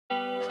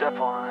Step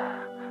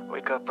 1,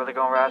 wake up, really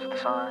gonna rise with the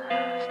sun.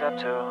 Step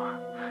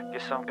 2,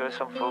 get some good,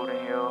 some food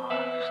in you.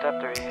 Step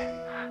 3,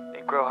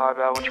 think real hard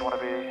about what you wanna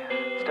be.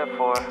 Step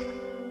 4,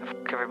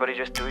 everybody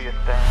just do your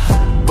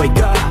thing. Wake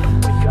up,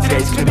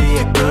 today's gonna be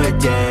a good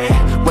day.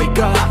 Wake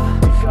up,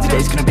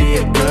 today's gonna be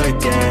a good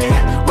day.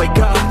 Wake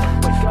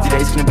up,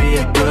 today's gonna be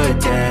a good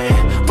day.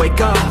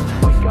 Wake up,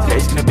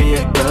 today's gonna be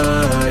a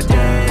good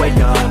day. Wake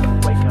up,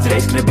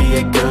 today's gonna be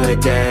a good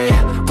day.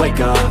 Wake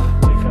up,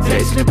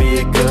 today's gonna be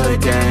a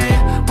good day.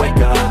 Wake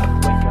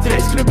up,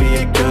 today's gonna be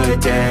a good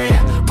day.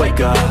 Wake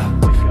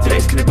up,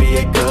 today's gonna be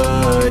a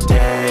good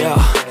day.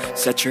 Yo,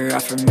 set your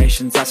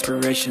affirmations,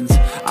 aspirations.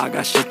 I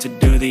got shit to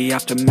do, the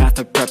aftermath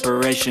of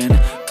preparation.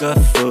 Good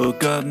food,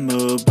 good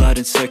mood, blood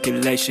in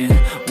circulation.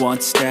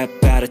 One step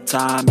at a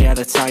time, yeah,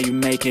 that's how you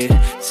make it.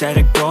 Set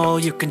a goal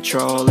you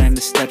control and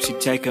the steps you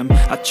take them.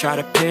 I try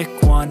to pick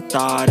one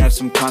thought, have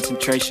some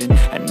concentration.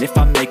 And if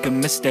I make a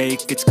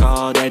mistake, it's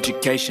called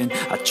education.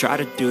 I try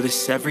to do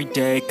this every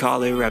day,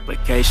 call it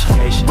replication.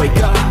 Wake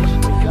up,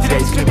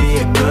 today's gonna be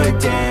a good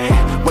day.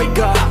 Wake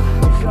up,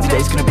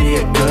 today's gonna be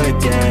a good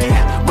day.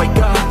 Wake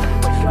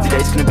up,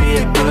 today's gonna be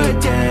a good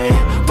day.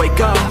 Wake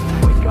up,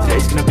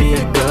 today's gonna be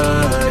a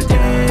good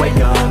day. Wake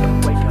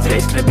up,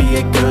 today's gonna be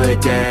a good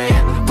day.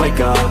 Wake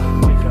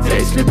up,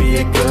 today's gonna be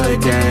a good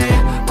day.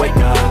 Wake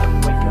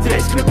up,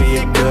 today's gonna be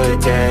a good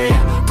day.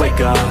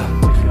 Wake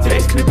up,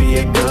 today's gonna be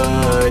a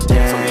good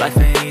day. So life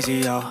ain't easy,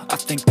 yo, I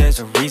think there's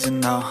a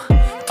reason though.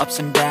 Ups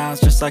and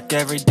downs, just like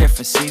every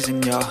different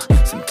season, yo.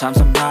 Sometimes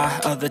I'm high,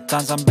 other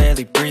times I'm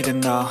barely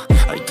breathing, though.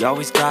 I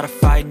always gotta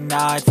fight and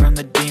hide from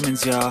the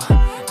demons, yo.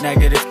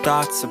 Negative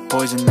thoughts are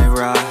poison, they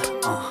rot.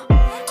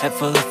 Head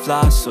full of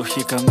flies, so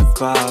here come the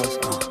clouds.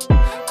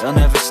 They'll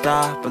never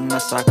stop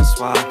unless I can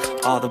swap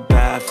all the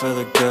bad for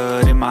the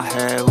good in my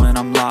head when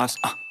I'm lost.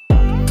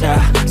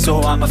 Yeah,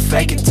 so I'ma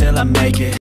fake it till I make it.